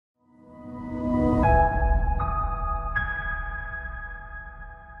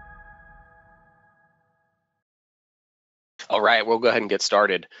All right, we'll go ahead and get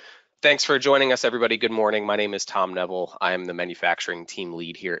started. Thanks for joining us, everybody. Good morning. My name is Tom Neville. I am the manufacturing team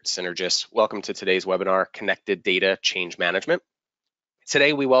lead here at Synergis. Welcome to today's webinar, Connected Data Change Management.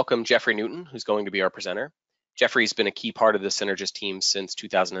 Today, we welcome Jeffrey Newton, who's going to be our presenter. Jeffrey's been a key part of the Synergis team since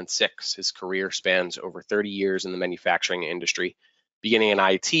 2006. His career spans over 30 years in the manufacturing industry, beginning in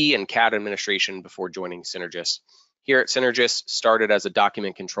IT and CAD administration before joining Synergis. Here at Synergis, started as a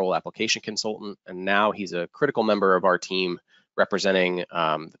document control application consultant, and now he's a critical member of our team representing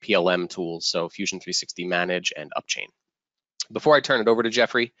the PLM tools, so Fusion 360 Manage and Upchain. Before I turn it over to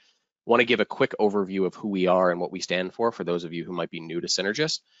Jeffrey, I want to give a quick overview of who we are and what we stand for those of you who might be new to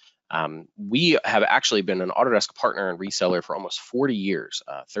Synergis. We have actually been an Autodesk partner and reseller for almost 40 years,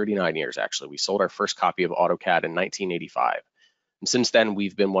 39 years actually. We sold our first copy of AutoCAD in 1985. And since then,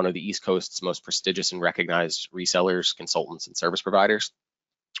 we've been one of the East Coast's most prestigious and recognized resellers, consultants, and service providers.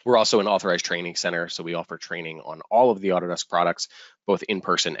 We're also an authorized training center, so we offer training on all of the Autodesk products, both in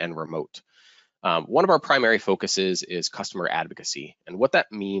person and remote. One of our primary focuses is customer advocacy. And what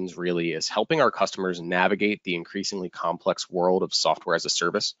that means really is helping our customers navigate the increasingly complex world of software as a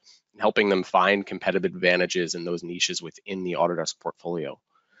service, and helping them find competitive advantages in those niches within the Autodesk portfolio.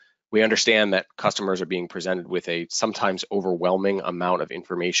 We understand that customers are being presented with a sometimes overwhelming amount of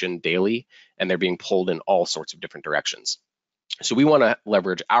information daily, and they're being pulled in all sorts of different directions. So we want to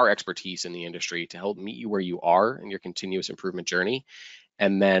leverage our expertise in the industry to help meet you where you are in your continuous improvement journey,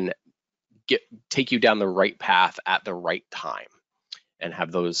 and then take you down the right path at the right time, and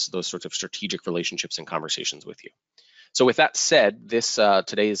have those sorts of strategic relationships and conversations with you. So with that said, this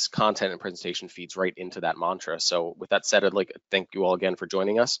today's content and presentation feeds right into that mantra. So with that said, I'd like to thank you all again for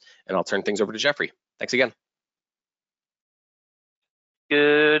joining us, and I'll turn things over to Jeffrey. Thanks again.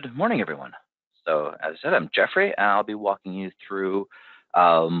 Good morning, everyone. So as I said, I'm Jeffrey, and I'll be walking you through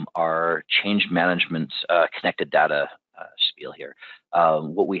our change management connected data spiel here.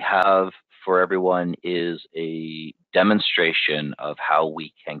 What we have for everyone is a demonstration of how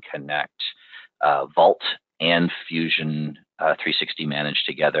we can connect Vault and Fusion 360 Manage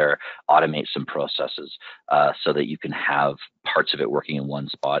together, automate some processes so that you can have parts of it working in one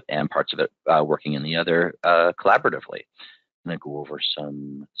spot and parts of it working in the other collaboratively. I'm going to go over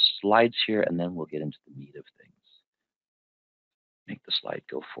some slides here, and then we'll get into the meat of things. Make the slide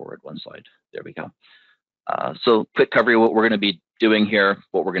go forward one slide. There we go. So quick coverage of what we're going to be doing here,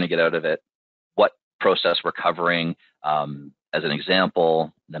 what we're going to get out of it, what process we're covering as an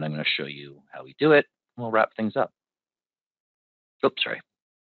example. Then I'm going to show you how we do it. We'll wrap things up. Oops, sorry.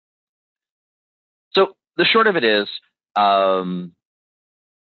 So the short of it is,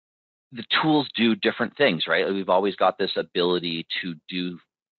 the tools do different things, right? We've always got this ability to do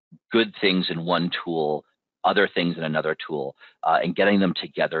good things in one tool, other things in another tool, and getting them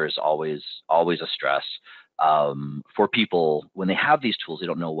together is always a stress. For people, when they have these tools, they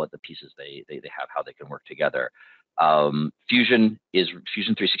don't know what the pieces they have, how they can work together. Fusion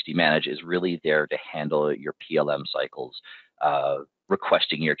 360 Manage is really there to handle your PLM cycles,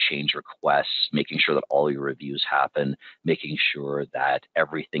 requesting your change requests, making sure that all your reviews happen, making sure that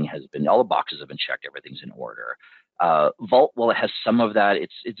everything has been, all the boxes have been checked, everything's in order. Vault, while it has some of that,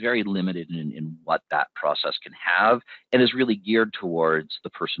 it's very limited in what that process can have, and is really geared towards the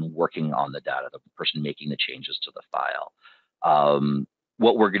person working on the data, the person making the changes to the file.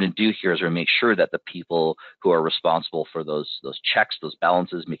 What we're going to do here is we're going to make sure that the people who are responsible for those checks, those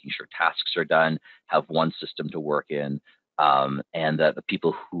balances, making sure tasks are done, have one system to work in, and that the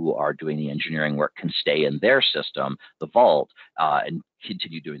people who are doing the engineering work can stay in their system, the Vault, and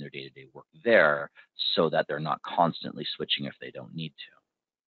continue doing their day-to-day work there, so that they're not constantly switching if they don't need to.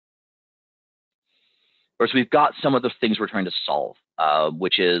 Of course, we've got some of the things we're trying to solve,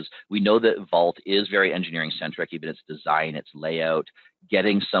 which is we know that Vault is very engineering-centric, even its design, its layout.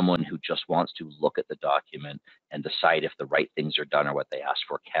 Getting someone who just wants to look at the document and decide if the right things are done or what they asked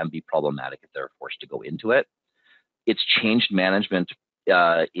for can be problematic if they're forced to go into it. Its change management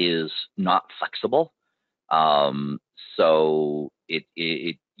is not flexible, so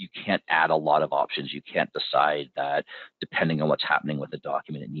you can't add a lot of options. You can't decide that depending on what's happening with the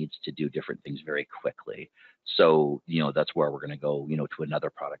document, it needs to do different things very quickly. So that's where we're going to go to another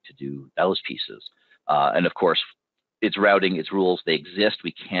product to do those pieces. And of course, its routing, its rules, they exist.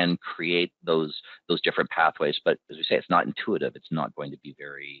 We can create those different pathways, but as we say, it's not intuitive. It's not going to be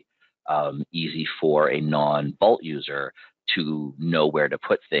very easy for a non-Vault user to know where to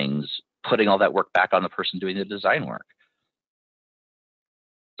put things, putting all that work back on the person doing the design work.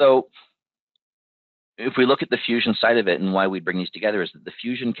 So if we look at the Fusion side of it and why we bring these together is that the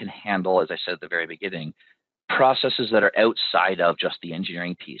Fusion can handle, as I said at the very beginning, processes that are outside of just the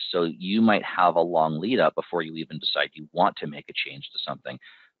engineering piece. So you might have a long lead up before you even decide you want to make a change to something.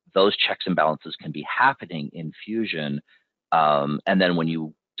 Those checks and balances can be happening in Fusion. And then when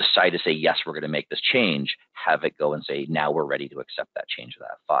you decide to say, yes, we're going to make this change, have it go and say, now we're ready to accept that change of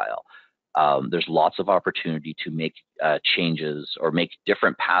that file. There's lots of opportunity to make changes or make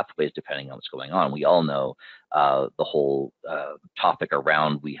different pathways depending on what's going on. We all know the whole topic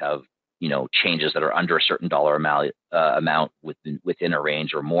around we have changes that are under a certain dollar amount within a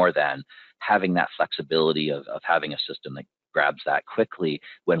range or more than. Having that flexibility of having a system that grabs that quickly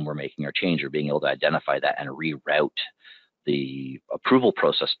when we're making our change, or being able to identify that and reroute the approval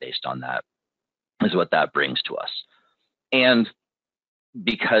process based on that, is what that brings to us. And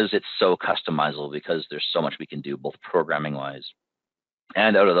because it's so customizable, because there's so much we can do both programming wise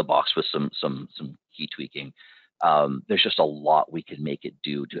and out of the box with some key tweaking, there's just a lot we can make it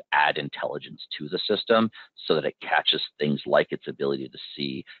do to add intelligence to the system so that it catches things like its ability to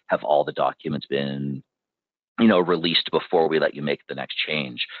see, have all the documents been released before we let you make the next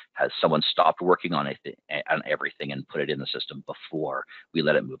change? Has someone stopped working on everything and put it in the system before we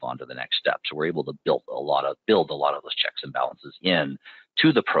let it move on to the next step? So we're able to build a lot of those checks and balances in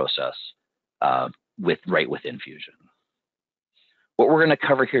to the process right within Fusion. What we're going to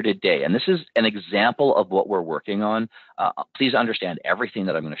cover here today, and this is an example of what we're working on. Please understand, everything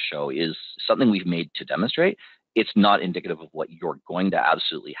that I'm going to show is something we've made to demonstrate. It's not indicative of what you're going to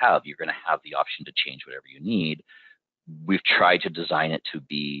absolutely have. You're going to have the option to change whatever you need. We've tried to design it to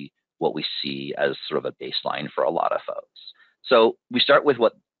be what we see as sort of a baseline for a lot of folks. So we start with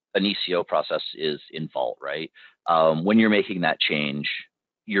what an ECO process is in Vault, right? When you're making that change,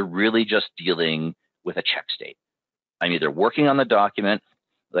 you're really just dealing with a check state. I'm either working on the document,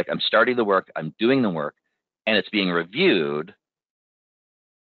 like I'm starting the work, I'm doing the work, and it's being reviewed,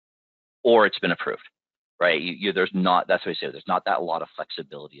 or it's been approved. Right? There's not, that's what I say, there's not that lot of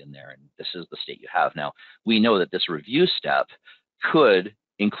flexibility in there, and this is the state you have. Now, we know that this review step could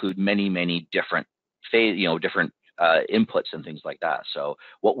include many, many different different inputs and things like that. So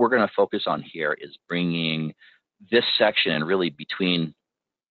what we're going to focus on here is bringing this section, and really between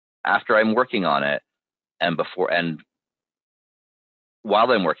after I'm working on it and before and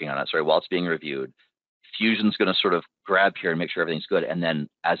while I'm working on it, while it's being reviewed, Fusion's going to sort of grab here and make sure everything's good. And then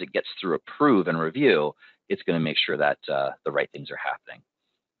as it gets through approve and review, it's going to make sure that the right things are happening.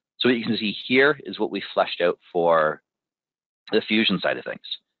 So what you can see here is what we fleshed out for the Fusion side of things.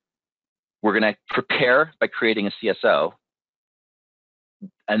 We're going to prepare by creating a CSO,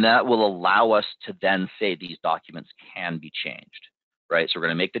 and that will allow us to then say these documents can be changed, right? So we're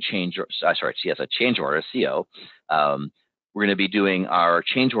going to make the change, a change order, a CO. We're going to be doing our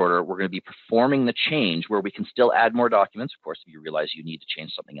change order. We're going to be performing the change where we can still add more documents. Of course, if you realize you need to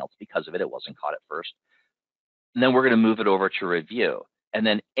change something else because of it, it wasn't caught at first. And then we're going to move it over to review. And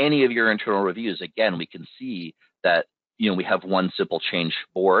then any of your internal reviews, again, we can see that, we have one simple change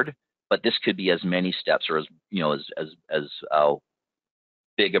board, but this could be as many steps or as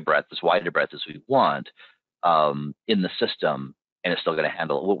big a breadth, as wide a breadth as we want in the system, and it's still going to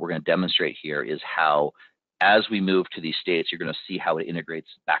handle it. What we're going to demonstrate here is how, as we move to these states, you're going to see how it integrates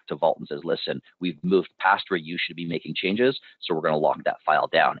back to Vault and says, listen, we've moved past where you should be making changes, so we're going to lock that file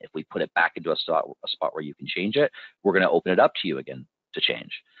down. If we put it back into a spot where you can change it, we're going to open it up to you again to change.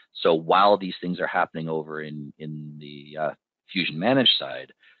 So while these things are happening over in the Fusion Managed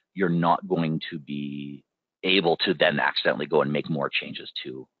side, you're not going to be able to then accidentally go and make more changes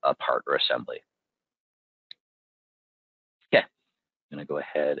to a part or assembly. Okay. I'm going to go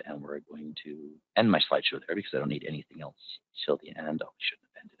ahead and we're going to end my slideshow there because I don't need anything else till the end. Oh, we shouldn't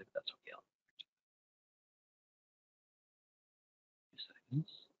have ended it, but that's okay. 2 seconds.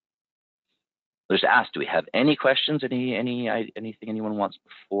 Just ask, do we have any questions? Anything anyone wants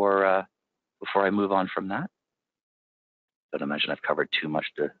before I move on from that? Don't imagine I've covered too much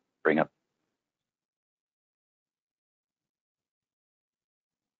to bring up.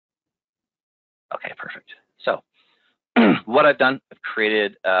 Okay, perfect. So what I've done, I've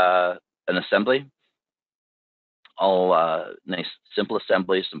created an assembly, all nice, simple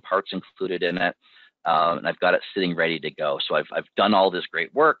assembly, some parts included in it, and I've got it sitting ready to go. So I've done all this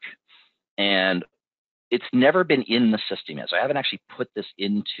great work, and it's never been in the system yet. So I haven't actually put this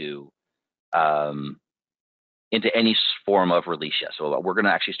into any form of release yet. So we're going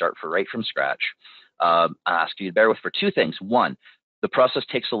to actually start right from scratch. I ask you to bear with for 2 things. One, the process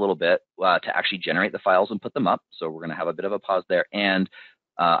takes a little bit to actually generate the files and put them up. So we're going to have a bit of a pause there. And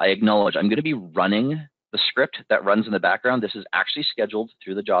I acknowledge I'm going to be running the script that runs in the background. This is actually scheduled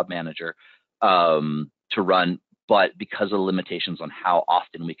through the job manager to run But because of the limitations on how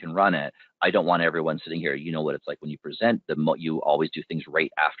often we can run it, I don't want everyone sitting here. You know what it's like when you present, you always do things right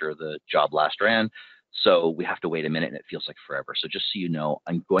after the job last ran. So we have to wait a minute and it feels like forever. So just so you know,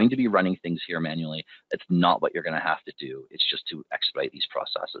 I'm going to be running things here manually. It's not what you're going to have to do. It's just to expedite these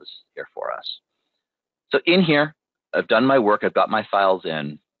processes here for us. So in here, I've done my work. I've got my files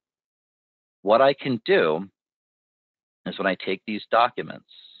in. What I can do is when I take these documents,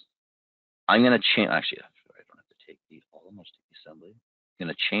 I'm going to change, actually, I don't have to take the, almost take the assembly. I'm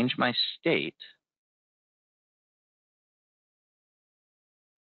going to change my state.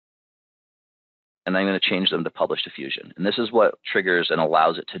 And I'm going to change them to publish to Fusion. And this is what triggers and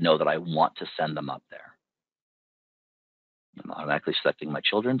allows it to know that I want to send them up there. I'm automatically selecting my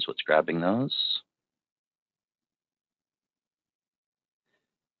children, so it's grabbing those.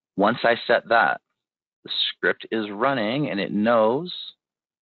 Once I set that, the script is running and it knows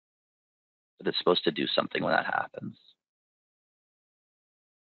that it's supposed to do something when that happens.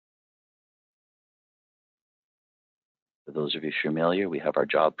 For those of you familiar, we have our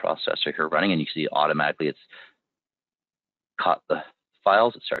job processor here running, and you see automatically it's caught the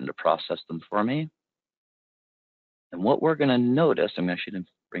files. It's starting to process them for me. And what we're going to notice, I'm actually going to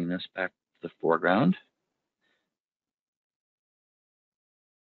bring this back to the foreground.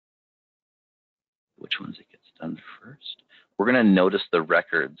 Which ones it gets done first? We're going to notice the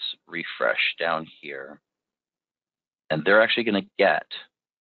records refresh down here. And they're actually going to get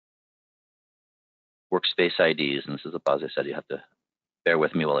workspace IDs. And this is a pause. I said you have to bear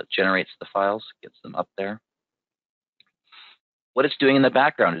with me while it generates the files, gets them up there. What it's doing in the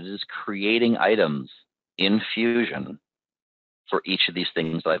background is it's creating items in Fusion for each of these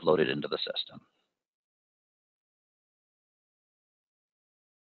things that I've loaded into the system.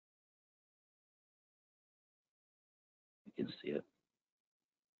 You can see it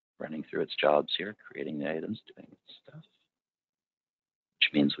running through its jobs here, creating the items, doing its stuff,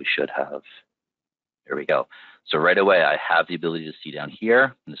 which means we should have, there we go. So right away, I have the ability to see down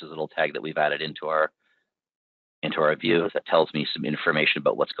here, and this is a little tag that we've added into our view that tells me some information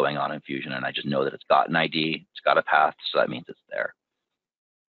about what's going on in Fusion, and I just know that it's got an ID, it's got a path, so that means it's there.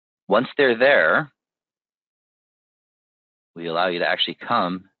 Once they're there, we allow you to actually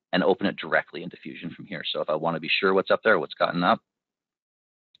come and open it directly into Fusion from here. So if I want to be sure what's up there, what's gotten up,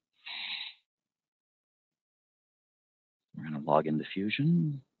 we're going to log into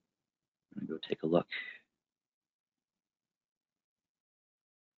Fusion. I'm going to go take a look.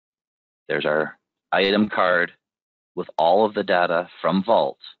 There's our item card with all of the data from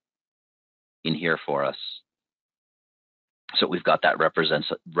Vault in here for us. So we've got that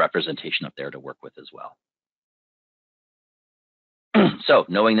representation up there to work with as well. So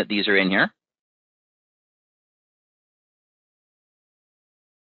knowing that these are in here,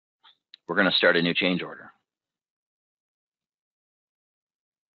 we're going to start a new change order.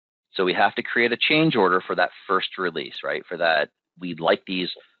 So we have to create a change order for that first release, right? For that, we'd like these,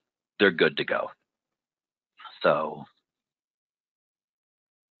 they're good to go. So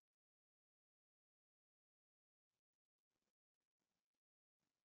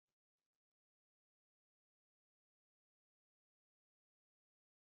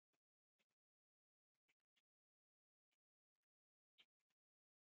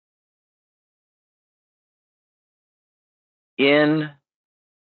in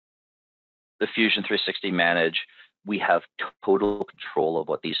the Fusion 360 Manage, we have total control of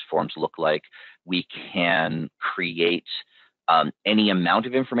what these forms look like. We can create any amount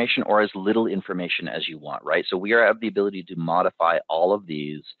of information or as little information as you want, right? So we have the ability to modify all of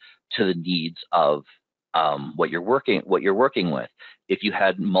these to the needs of what you're working with. If you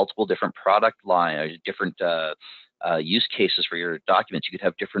had multiple different product lines, different use cases for your documents, you could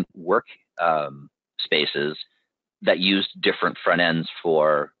have different work spaces that used different front ends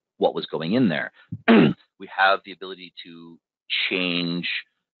for what was going in there. We have the ability to change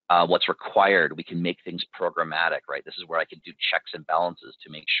what's required. We can make things programmatic, right? This is where I can do checks and balances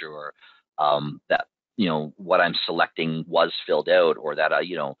to make sure that what I'm selecting was filled out, or that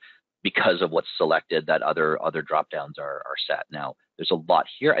because of what's selected, that other drop downs are set. Now, there's a lot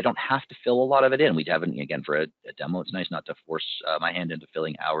here. I don't have to fill a lot of it in. We haven't, again, for a demo, it's nice not to force my hand into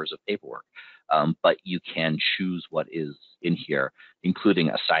filling hours of paperwork. But you can choose what is in here, including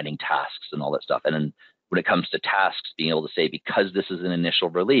assigning tasks and all that stuff. And then when it comes to tasks, being able to say, because this is an initial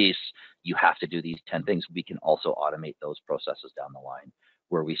release, you have to do these 10 things. We can also automate those processes down the line,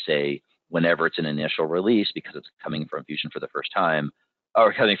 where we say, whenever it's an initial release, because it's coming from Fusion for the first time,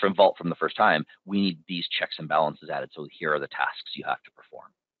 or coming from Vault from the first time, we need these checks and balances added. So here are the tasks you have to perform.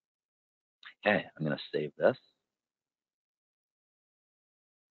 Okay, I'm going to save this.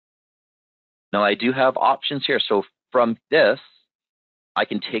 Now I do have options here. So from this, I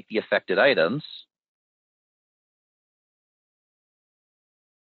can take the affected items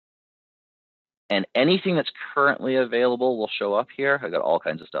and anything that's currently available will show up here. I got all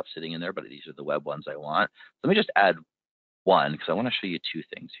kinds of stuff sitting in there, but these are the web ones I want. Let me just add one because I want to show you two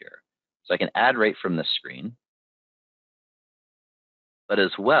things here. So I can add right from this screen, but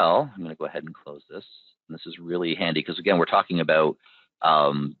as well, I'm going to go ahead and close this. And this is really handy because again, we're talking about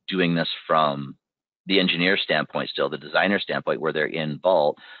doing this from the engineer standpoint still, the designer standpoint where they're in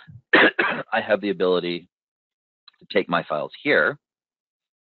Vault. I have the ability to take my files here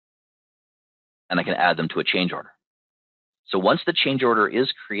and I can add them to a change order. So once the change order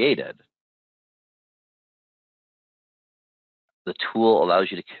is created, the tool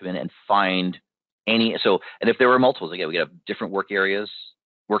allows you to come in and find any, and if there were multiples, again, we have different work areas,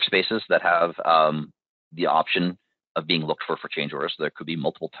 workspaces that have the option of being looked for change orders. So there could be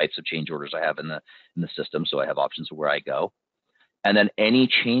multiple types of change orders I have in the system. So I have options of where I go. And then any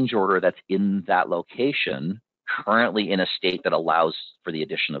change order that's in that location currently in a state that allows for the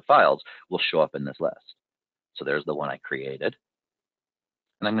addition of files will show up in this list. So there's the one I created.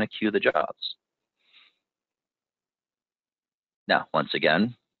 And I'm going to queue the jobs. Now, once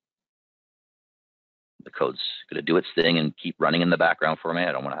again, the code's going to do its thing and keep running in the background for me.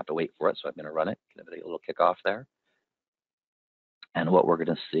 I don't want to have to wait for it, so I'm going to run it. Give it a little kickoff there. And what we're going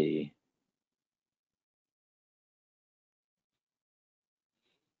to see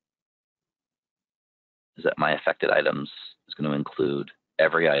is that my affected items is going to include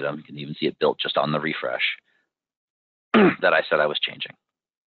every item. You can even see it built just on the refresh that I said I was changing.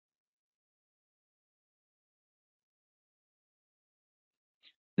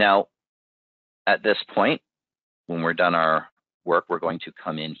 Now, at this point, when we're done our work, we're going to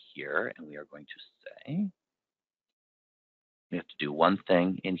come in here and we are going to say, we have to do one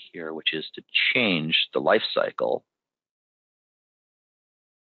thing in here, which is to change the life cycle.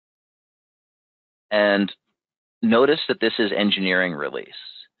 And notice that this is engineering release.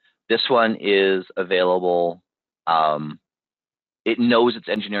 This one is available. It knows it's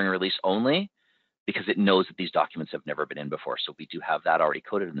engineering release only because it knows that these documents have never been in before. So we do have that already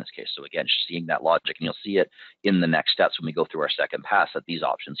coded in this case. So again, seeing that logic, and you'll see it in the next steps when we go through our second pass, that these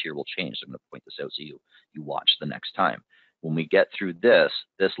options here will change. So I'm going to point this out so you watch the next time. When we get through this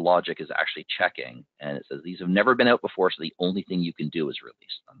logic is actually checking, and it says these have never been out before, so the only thing you can do is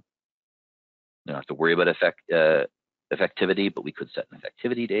release them. You don't have to worry about effectivity, but we could set an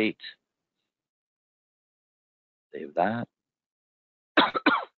effectivity date. Save that.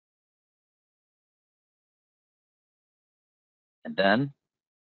 And then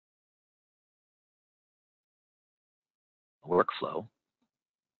workflow,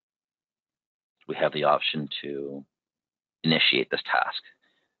 we have the option to initiate this task.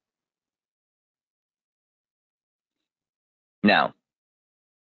 Now,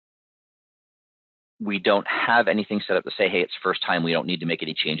 we don't have anything set up to say, hey, it's first time, we don't need to make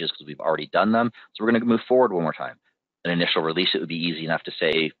any changes because we've already done them. So we're going to move forward one more time. An initial release, it would be easy enough to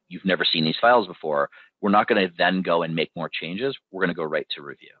say, you've never seen these files before. We're not going to then go and make more changes. We're going to go right to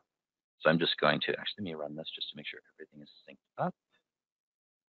review. So I'm just going to, actually, let me run this just to make sure everything is synced up.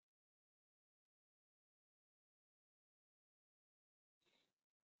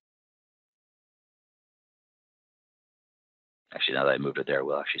 Actually, now that I moved it there,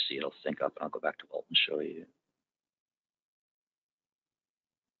 we'll actually see it'll sync up, and I'll go back to Vault and show you.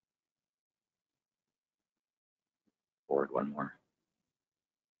 Forward one more.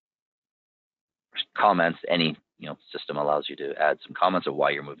 Comments, any system allows you to add some comments of why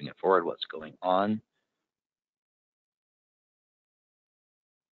you're moving it forward, what's going on.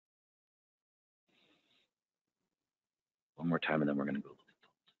 One more time, and then we're going to go.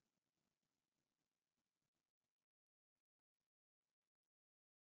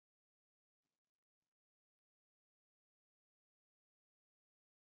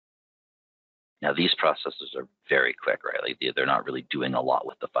 Now, these processes are very quick, right? Like they're not really doing a lot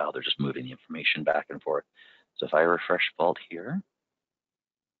with the file. They're just moving the information back and forth. So if I refresh Vault here,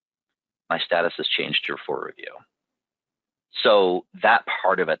 my status has changed to for review. So that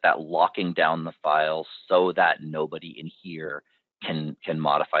part of it, that locking down the files so that nobody in here can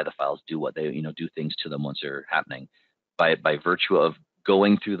modify the files, do what they, do things to them once they're happening. By virtue of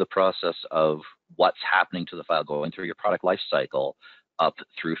going through the process of what's happening to the file, going through your product life cycle up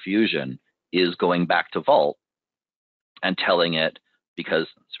through Fusion, is going back to Vault and telling it, because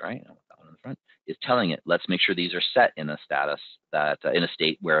that's right, that one in the front, is telling it, let's make sure these are set in a status that in a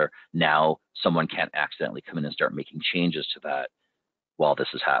state where now someone can't accidentally come in and start making changes to that while this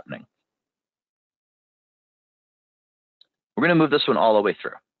is happening. We're going to move this one all the way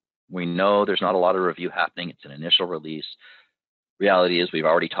through. We know there's not a lot of review happening. It's an initial release. Reality is we've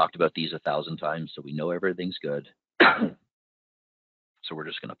already talked about these 1,000 times, so we know everything's good. So we're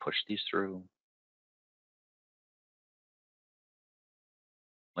just going to push these through.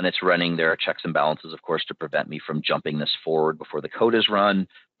 When it's running, there are checks and balances, of course, to prevent me from jumping this forward before the code is run.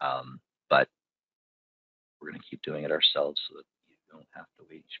 But we're going to keep doing it ourselves so that you don't have to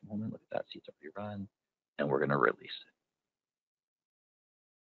wait each moment. Look at that, see it's already run. And we're going to release it.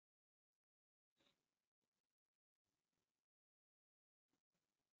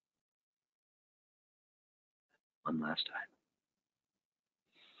 One last time.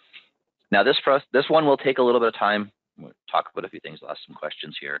 Now this one will take a little bit of time. We'll talk about a few things. I'll ask some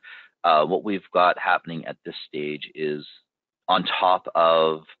questions here. What we've got happening at this stage is on top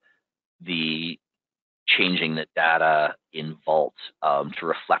of the changing the data in Vault to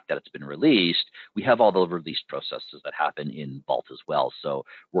reflect that it's been released, we have all the release processes that happen in Vault as well. So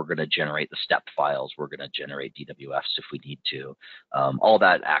we're going to generate the step files. We're going to generate DWFs if we need to. All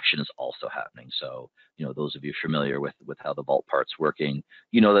that action is also happening. So, you know, those of you familiar with how the Vault part's working,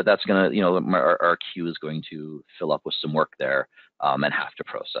 you know that's going to, you know, our queue is going to fill up with some work there and have to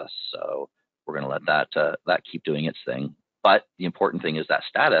process. So we're going to let that keep doing its thing. But the important thing is that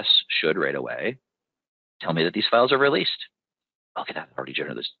status should right away tell me that these files are released. Okay, that already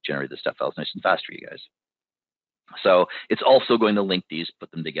generated the step files nice and fast for you guys. So it's also going to link these, put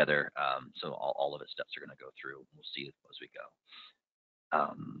them together. So all of its steps are going to go through. We'll see as we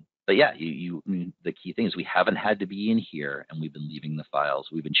go. But yeah, the key thing is we haven't had to be in here, and we've been leaving the files.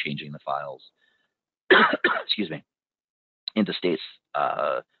 We've been changing the files, excuse me, into states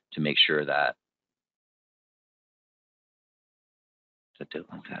to make sure that. Okay,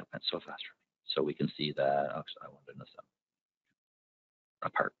 that's so fast for me. So we can see that. Oh, I wanted to miss that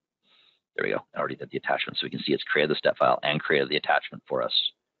apart. There we go. I already did the attachment, so we can see it's created the step file and created the attachment for us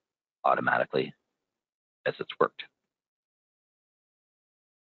automatically as it's worked.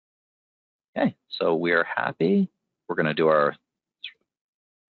 Okay, so we're happy. We're going to do our. Let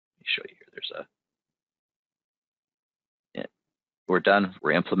me show you here. There's a. We're done.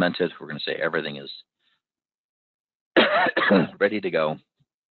 We're implemented. We're going to say everything is ready to go.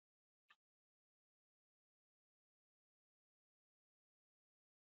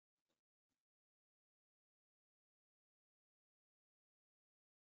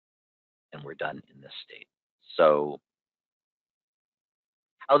 And we're done in this state. So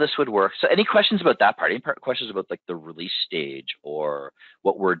how this would work. So any questions about that part? Any questions about like the release stage or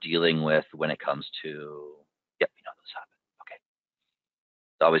what we're dealing with when it comes to, yep, you know this happened. Okay.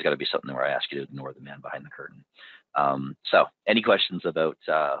 It's always got to be something where I ask you to ignore the man behind the curtain. So any questions about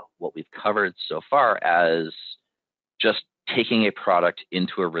what we've covered so far as just taking a product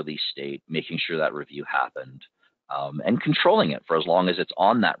into a release state, making sure that review happened, and controlling it for as long as it's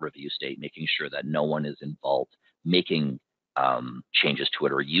on that review state, making sure that no one is involved making changes to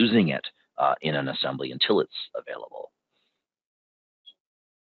it or using it in an assembly until it's available.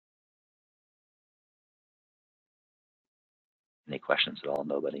 Any questions at all?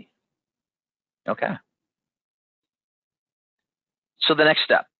 Nobody? Okay. So the next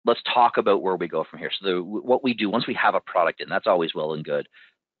step, let's talk about where we go from here. So what we do once we have a product in, that's always well and good.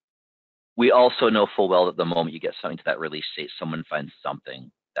 We also know full well that the moment you get something to that release state, someone finds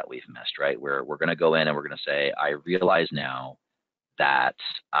something that we've missed, right? We're going to go in and we're going to say, I realize now that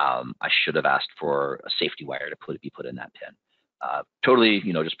I should have asked for a safety wire to be put in that pin. Totally,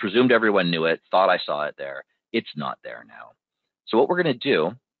 you know, just presumed everyone knew it, thought I saw it there. It's not there now. So what we're going to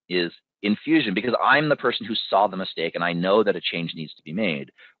do is in Fusion, because I'm the person who saw the mistake and I know that a change needs to be made,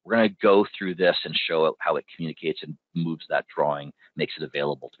 we're going to go through this and show it how it communicates and moves that drawing, makes it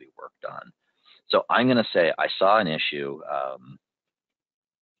available to be worked on. So I'm going to say I saw an issue,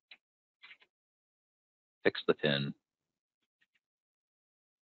 fix the pin.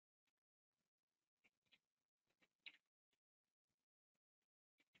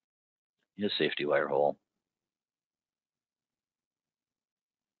 Use safety wire hole.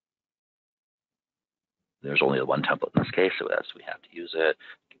 There's only the one template in this case, so that's we have to use it.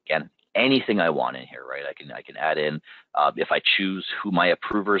 Again, anything I want in here, right? I can add in, if I choose who my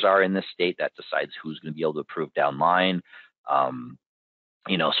approvers are in this state, that decides who's going to be able to approve down line.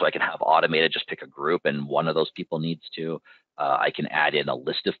 You know, so I can have automated, just pick a group and one of those people needs to. I can add in a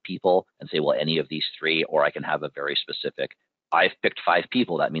list of people and say, well, any of these three, or I can have a very specific, I've picked 5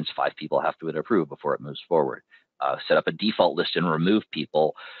 people. That means 5 people have to approve before it moves forward. Set up a default list and remove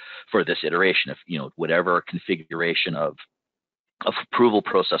people for this iteration. If, you know, whatever configuration of approval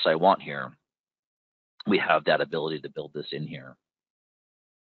process I want here, we have that ability to build this in here.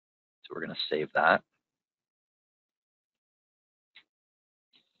 So we're going to save that.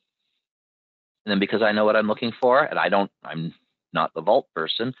 And then because I know what I'm looking for, and I'm not the vault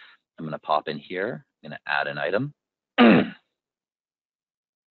person, I'm going to pop in here. I'm going to add an item. And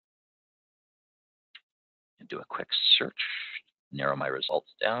do a quick search, narrow my results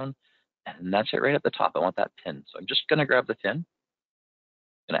down, and that's it right at the top. I want that pin. So I'm just going to grab the pin.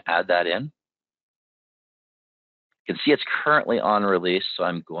 I'm going to add that in. You can see it's currently on release, so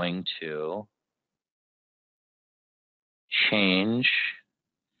I'm going to change.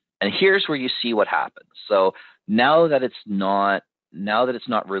 And here's where you see what happens. So now that it's not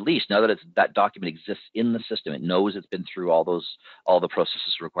released, now that that document exists in the system, it knows it's been through all the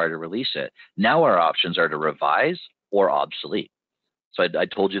processes required to release it. Now our options are to revise or obsolete. So I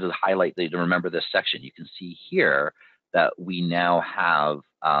told you to highlight to remember this section. You can see here that we now have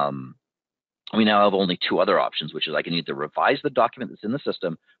only two other options, which is I can either revise the document that's in the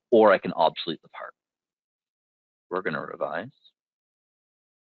system or I can obsolete the part. We're going to revise.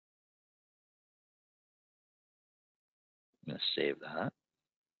 I'm going to save that.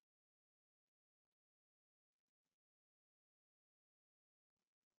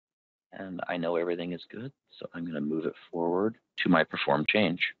 And I know everything is good, so I'm going to move it forward to my perform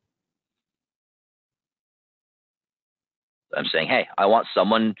change. I'm saying, hey, I want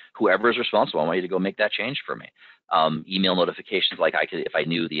someone, whoever is responsible, I want you to go make that change for me. Email notifications, like I could, if I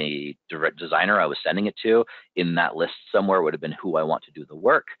knew the direct designer I was sending it to, in that list somewhere would have been who I want to do the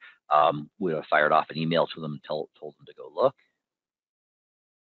work. We would have fired off an email to them and told them to go look.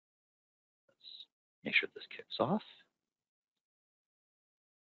 Let's make sure this kicks off.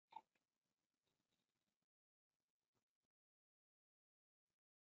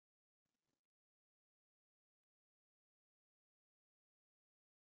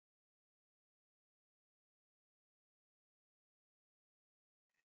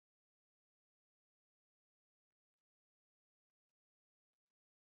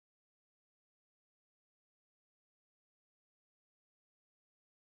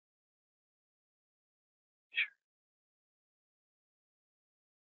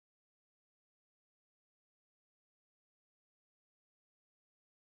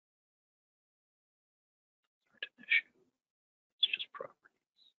 It's just property.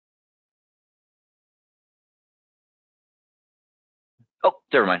 Oh,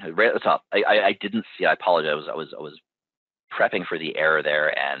 never mind. Right at the top. I didn't see. I apologize. I was prepping for the error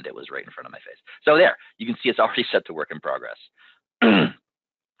there, and it was right in front of my face. So there, you can see it's already set to work in progress.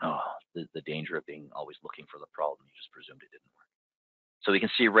 Oh, the danger of being always looking for the problem. You just presumed it didn't work. So we can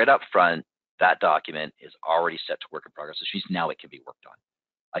see right up front that document is already set to work in progress, which means now it can be worked on.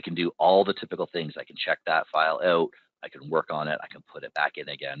 I can do all the typical things. I can check that file out. I can work on it. I can put it back in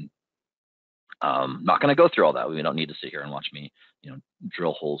again. Not going to go through all that. We don't need to sit here and watch me,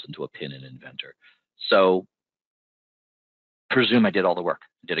 drill holes into a pin in Inventor. So presume I did all the work.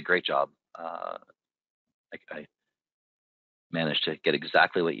 Did a great job. I managed to get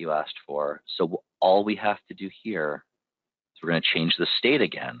exactly what you asked for. So all we have to do here is we're going to change the state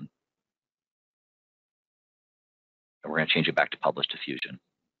again. And we're going to change it back to publish to Fusion.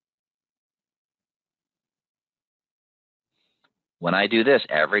 When I do this,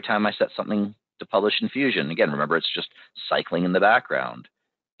 every time I set something to publish in Fusion, again, remember it's just cycling in the background.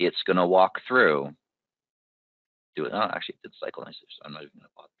 It's going to walk through. Do it. Oh, actually, it did cycle. So I'm not even going to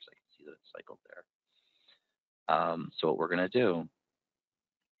bother because I can see that it cycled there. So what we're going to do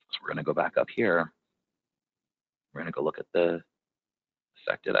is we're going to go back up here. We're going to go look at the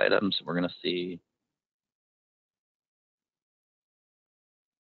affected items. We're going to see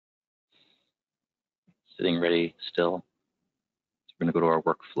sitting ready still. So we're going to go to our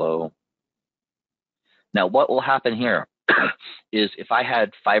workflow. Now, what will happen here is if I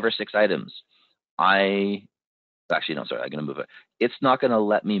had 5 or 6 items, actually, no, sorry, I'm going to move it. It's not going to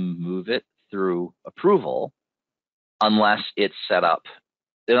let me move it through approval unless it's set up,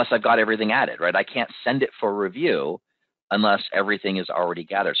 unless I've got everything added, right? I can't send it for review unless everything is already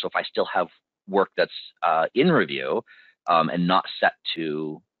gathered. So if I still have work that's in review and not set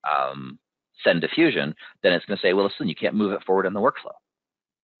to send to Fusion, then it's going to say, well, listen, you can't move it forward in the workflow.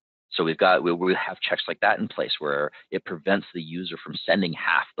 So we have checks like that in place where it prevents the user from sending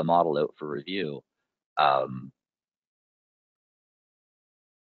half the model out for review.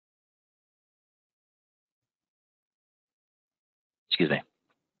 Excuse me.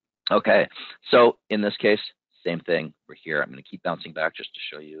 Okay, so in this case, same thing. We're here. I'm going to keep bouncing back just to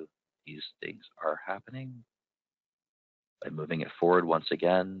show you these things are happening. By moving it forward once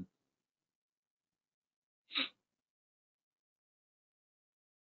again.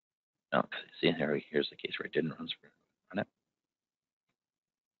 Oh, see, here's the case where it didn't run it.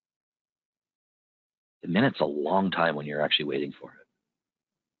 A minute's a long time when you're actually waiting for it.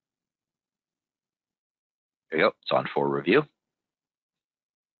 There you go. It's on for review.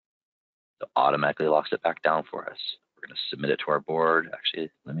 It automatically locks it back down for us. We're going to submit it to our board. Actually,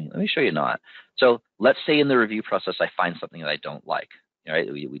 let me show you not. So let's say in the review process I find something that I don't like.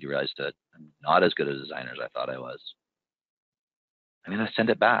 Right? We realized that I'm not as good a designer as I thought I was. I'm going to send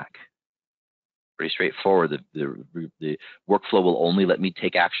it back. Pretty straightforward. The workflow will only let me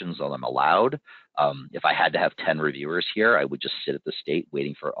take actions that I'm allowed. If I had to have 10 reviewers here, I would just sit at the state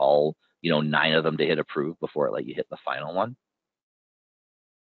waiting for all 9 of them to hit approve before it let you hit the final one.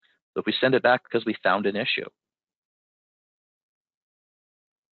 So if we send it back because we found an issue,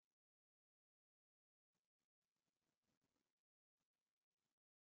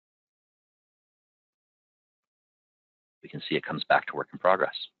 we can see it comes back to work in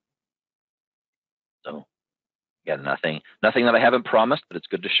progress. So again, nothing that I haven't promised, but it's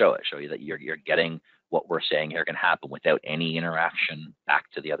good to show you that you're getting what we're saying here can happen without any interaction back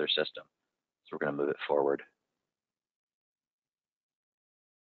to the other system. So we're going to move it forward.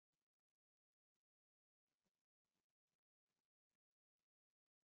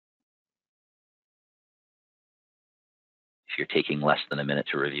 If you're taking less than a minute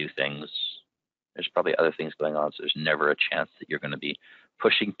to review things, there's probably other things going on, so there's never a chance that you're going to be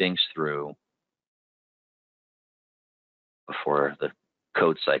pushing things through before the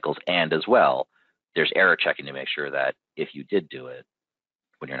code cycles. And as well, there's error checking to make sure that if you did do it,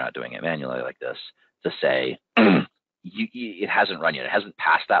 when you're not doing it manually like this, to say, it hasn't run yet. It hasn't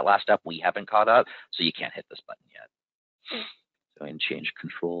passed that last step. We haven't caught up, so you can't hit this button yet. So in change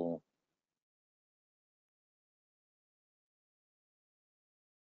control.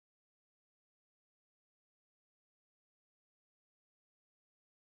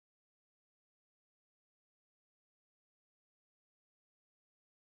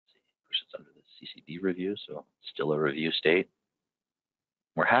 Push this under the CCB review, so still a review state.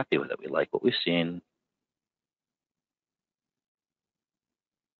 We're happy with it. We like what we've seen.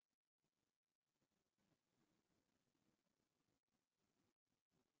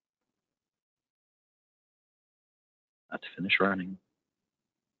 Not to finish running.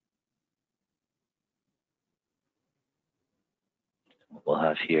 What we'll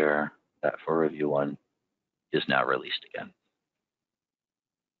have here, that for review one, is now released again.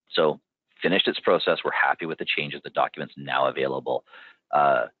 So finished its process. We're happy with the changes. The document's now available.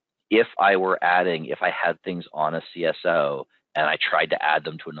 If I had things on a CSO and I tried to add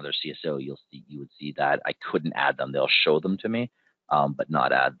them to another CSO, you would see that I couldn't add them. They'll show them to me, but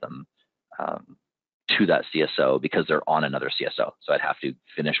not add them to that CSO because they're on another CSO. So I'd have to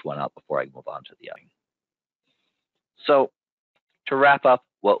finish one up before I move on to the other. So to wrap up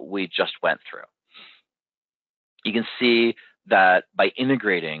what we just went through, you can see that by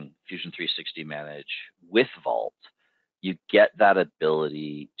integrating Fusion 360 Manage with Vault, you get that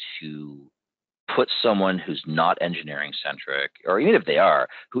ability to put someone who's not engineering centric, or even if they are,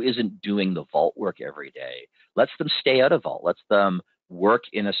 who isn't doing the Vault work every day, lets them stay out of Vault, lets them work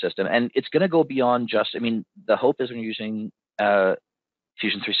in a system. And it's going to go beyond just, the hope is when you're using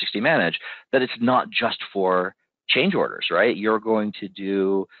Fusion 360 Manage, that it's not just for change orders, right? You're going to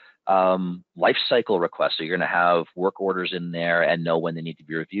do life cycle requests. So you're going to have work orders in there and know when they need to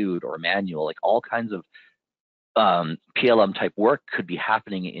be reviewed, or manual, like all kinds of PLM type work could be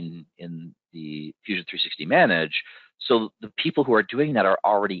happening in the Fusion 360 Manage. So the people who are doing that are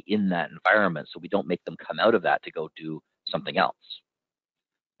already in that environment. So we don't make them come out of that to go do something else.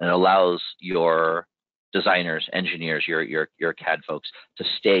 And it allows your designers, engineers, your CAD folks to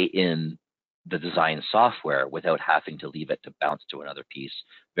stay in the design software without having to leave it to bounce to another piece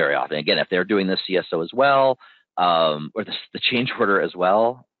very often. Again, if they're doing the CSO as well, or the change order as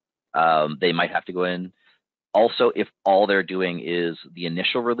well, they might have to go in. Also, if all they're doing is the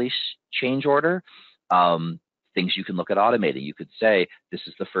initial release change order, things you can look at automating. You could say, this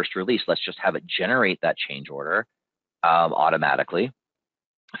is the first release. Let's just have it generate that change order automatically,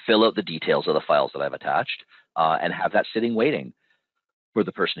 fill out the details of the files that I've attached, and have that sitting waiting for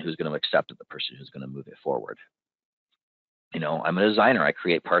the person who's going to accept it, the person who's going to move it forward. I'm a designer. I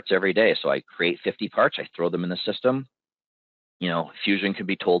create parts every day. So I create 50 parts. I throw them in the system. Fusion can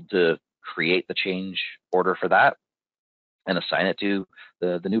be told to create the change order for that and assign it to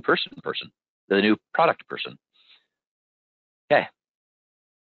the new the new product person. Okay.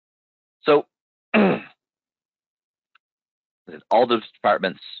 So all those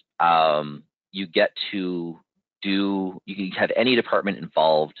departments, you get to you can have any department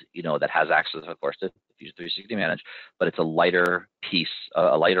involved, that has access, of course, to Fusion 360 Manage, but it's a lighter piece,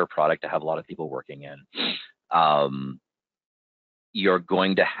 a lighter product to have a lot of people working in. you're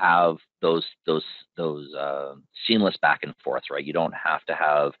going to have those seamless back and forth, right? You don't have to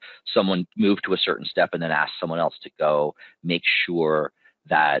have someone move to a certain step and then ask someone else to go. Make sure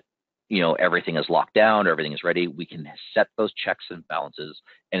that everything is locked down, everything is ready. We can set those checks and balances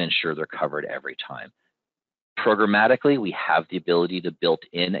and ensure they're covered every time. Programmatically, we have the ability to build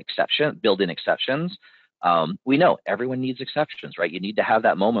in exceptions. We know everyone needs exceptions, right? You need to have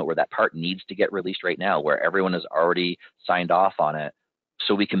that moment where that part needs to get released right now, where everyone has already signed off on it.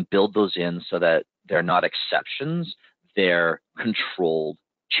 So we can build those in so that they're not exceptions, they're controlled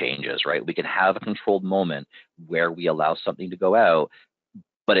changes, right? We can have a controlled moment where we allow something to go out,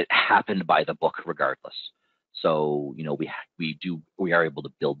 but it happened by the book regardless. So, we are able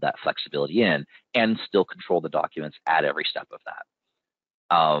to build that flexibility in and still control the documents at every step of that.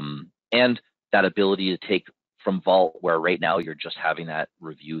 And that ability to take from Vault, where right now you're just having that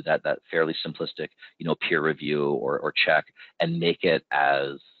review, that fairly simplistic, peer review or check, and make it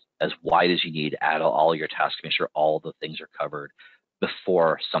as wide as you need, add all your tasks, make sure all the things are covered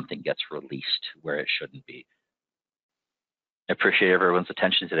before something gets released where it shouldn't be. I appreciate everyone's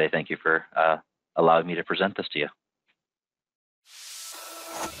attention today. Thank you for allowing me to present this to you.